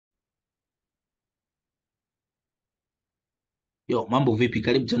Yo, mambo vipi?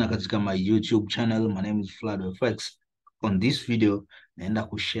 Karibu tena katika my YouTube channel. My name is TEMPLERFX. On this video, naenda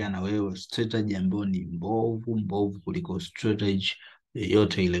kushare na wewe strategy ambayo ni mbovu kuliko strategy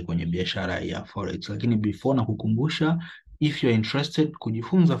yoyote ile kwenye biashara ya Forex. Lakini before na kukumbusha, if you're interested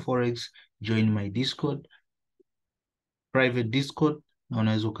kujifunza Forex, join my Discord, private Discord, na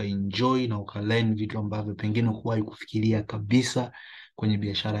unaweza ukaenjoy na ukalearn vitu ambavyo pengine hukuwahi kufikiria kabisa kwenye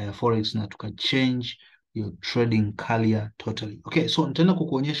biashara ya Forex na tukachange your trading career totally. Okay, so nitaenda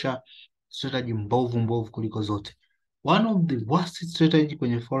kukuonyesha strategy mbovu kuliko zote. One of the worst strategy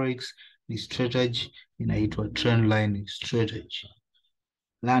kwenye Forex ni strategy inaitwa trendline strategy.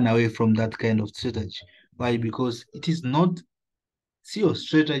 Learn away from that kind of strategy. Why? Because it is not sio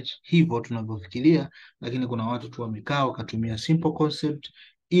strategy hivyo tunavyofikiria, lakini kuna watu tu wamekaa wakatumia simple concept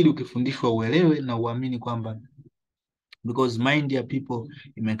ili ukifundishwa uelewe na uamini kwamba, because mind ya people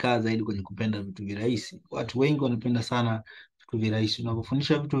imekaa zaidi kwenye kupenda vitu virahisi. Watu wengi wanapenda sana vitu virahisi.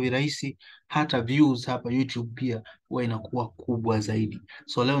 Unapofundisha vitu virahisi, hata views hapa YouTube pia huwa inakuwa kubwa zaidi.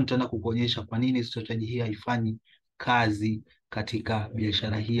 So leo nitaenda kukuonyesha kwa nini strategy hii haifanyi kazi katika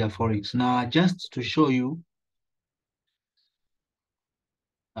biashara hii ya Forex. Na just to show you,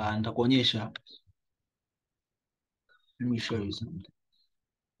 nitakuonyesha. Let me show you something.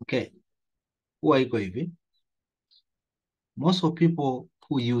 Okay. Huwa iko hivi. Most of people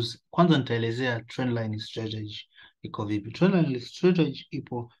who use, kwanza nitaelezea trendline strategy iko vipi. Trendline strategy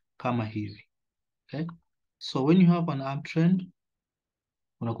ipo kama hivi. Okay? So when you have an uptrend,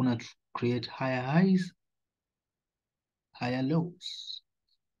 unakuna create higher highs, higher lows.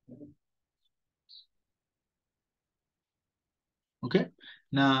 Okay?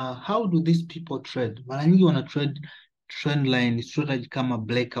 Now, how do these people trade? Mara nyingi wana trade trendline strategy kama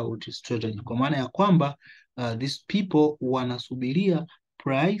blackout strategy. Kwa maana ya kwamba these people wanasubiria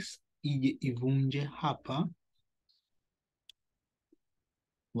price ije ivunje hapa.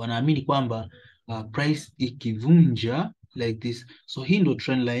 Wanaamini kwamba price ikivunja like this. So hii ndo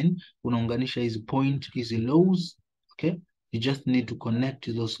trendline, unaunganisha hizi point, hizi lows. Okay? You just need to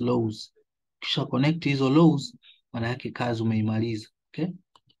connect those lows. Kisha connect hizo lows, maana yake kazi umeimaliza. Okay?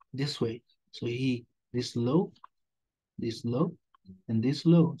 This way. So hii, this low, and this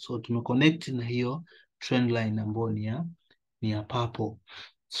low. So tumeconnect na hiyo trendline ambayo ni ya purple.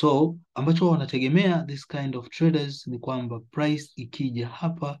 So ambacho wanategemea this kind of traders ni kwamba price ikija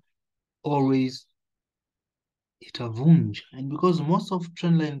hapa always itavunja. And because most of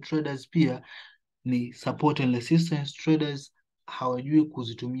trendline traders pia ni support and resistance traders, hawajui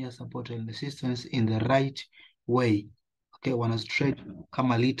kuzitumia support and resistance in the right way. Okay, wana trade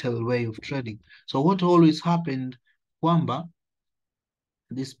kama little way of trading. So what always happened kwamba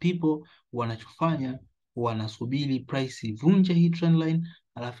these people wanachofanya, wanasubiri price ivunje hii trendline,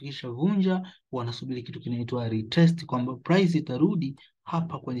 alafu kisha vunja, wanasubiri kitu kinaitwa retest, kwamba price itarudi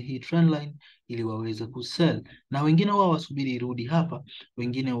hapa kwenye hii trendline ili waweze kusell. Na wengine wao wasubiri irudi hapa,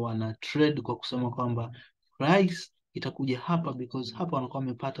 wengine wana trade kwa kusema kwamba price itakuja hapa, because hapa wanakuwa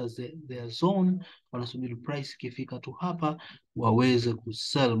wamepata their zone, wanasubiri price ikifika tu hapa waweze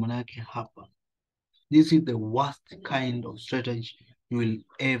kusell, maana yake hapa. This is the worst kind of strategy you will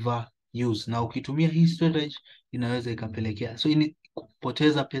ever use. Na ukitumia hii strategy inaweza ikapelekea ni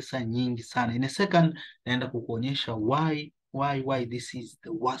kupoteza pesa nyingi sana. In a second naenda kukuonyesha why this is the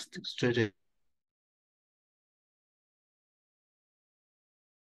worst strategy.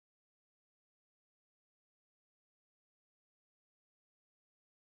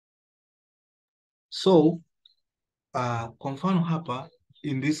 So kwa mfano hapa,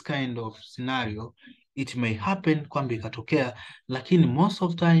 in this kind of scenario it may happen kwamba ikatokea, lakini most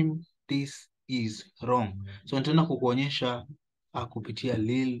of time this is wrong. So nitaenda kukuonyesha kupitia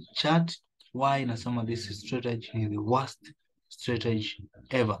little chart why nasema this strategy is the worst strategy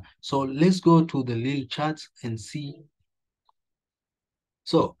ever. So let's go to the little chart and see.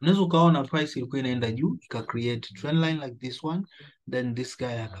 So unaweza ukaona price ilikuwa inaenda juu, ika create trend line like this one, then this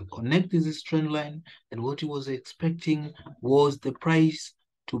guy aka connect this trend line, and what he was expecting was the price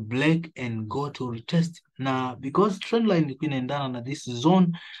to break and go to retest. Na because trend line ilikuwa inaendana na this zone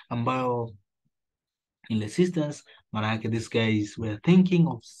ambayo in resistance, maana yake these guys were thinking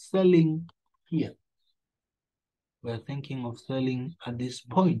of selling here. We're thinking of selling at this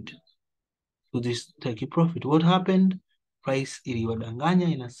point to this take profit. What happened? Price iliwadanganya,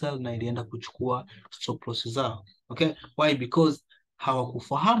 ina sell na ilienda kuchukua stop loss zao. Okay? Why? Because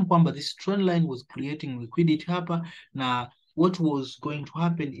hawakufahamu kwamba this trend line was creating liquidity hapa, na what was going to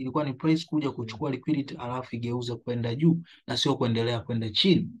happen, ilikuwa ni price kuja kuchukua liquidity alafu igeuze kwenda juu na sio kuendelea kwenda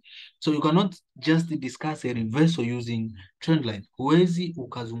chini. So you cannot just discuss a reversal using trendline. Huwezi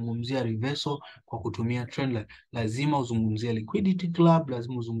ukazungumzia reversal kwa kutumia trendline. Lazima uzungumzie liquidity club,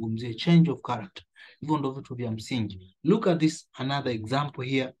 lazima uzungumzie change of character. Hivyo ndio vitu vya msingi. Look at this another example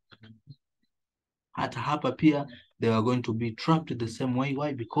here. Hata hapa pia they are going to be trapped the same way.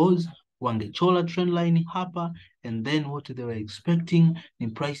 Why? Because wangechola trend line hapa, and then what they were expecting ni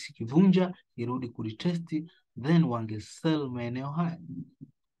price ikivunja irudi kuretest, then wange sell maeneo haya.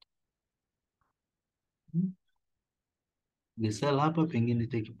 Wange sell hapa, pengine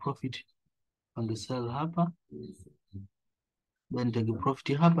take profit, wange sell hapa, then take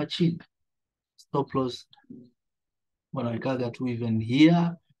profit hapa chini. Stop loss wanawekaga tu even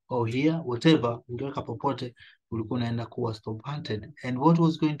here or here, whatever, ungeweka popote ulikuwa unaenda kuwa stop hunted. And what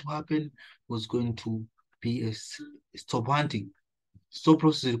was going to happen was going to be a stop hunting. Stop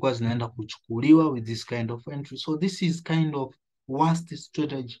loss zilikuwa zinaenda kuchukuliwa with this kind of entry. So this is kind of worst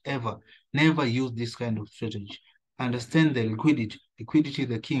strategy ever. Never use this kind of strategy. Understand the liquidity. Liquidity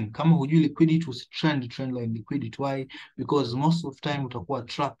the king. Kama hujui liquidity, usitrend trendline liquidity. Why? Because most of time utakuwa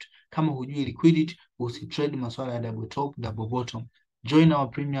trapped. Kama hujui liquidity, usitrade maswala ya double top, double bottom. Join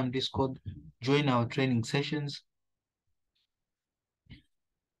our premium Discord. Join our training sessions.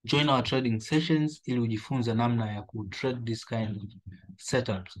 Join our trading sessions ili ujifunze namna ya kutrade this kind of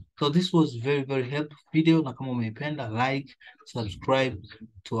setups. So this was very helpful video, na kama umeipenda, like, subscribe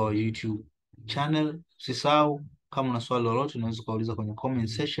to our YouTube channel. Usisahau kama una swali lolote unaweza kuuliza kwenye comment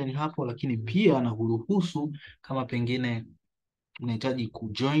section hapo, lakini pia na kuruhusu kama pengine unahitaji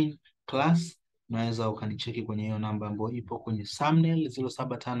kujoin class, unaweza ukanicheki kwenye hiyo namba ambayo ipo kwenye thumbnail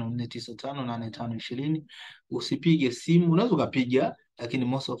 0754958520. Usipige simu, unaweza ukapiga, lakini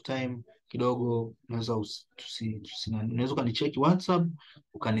most of time kidogo unaweza unaweza ukanicheki WhatsApp,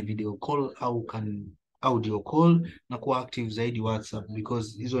 ukani video call au ukani audio call, na kuwa active zaidi WhatsApp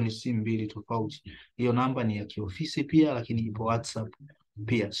because hizo ni simu mbili tofauti. Hiyo namba ni ya kiofisi pia, lakini ipo WhatsApp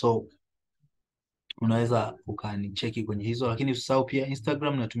pia, so unaweza ukanicheki kwenye hizo, lakini usisahau pia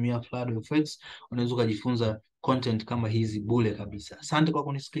Instagram natumia FladoFX. Unaweza ukajifunza content kama hizi bure kabisa. Asante kwa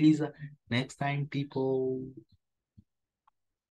kunisikiliza. Next time people.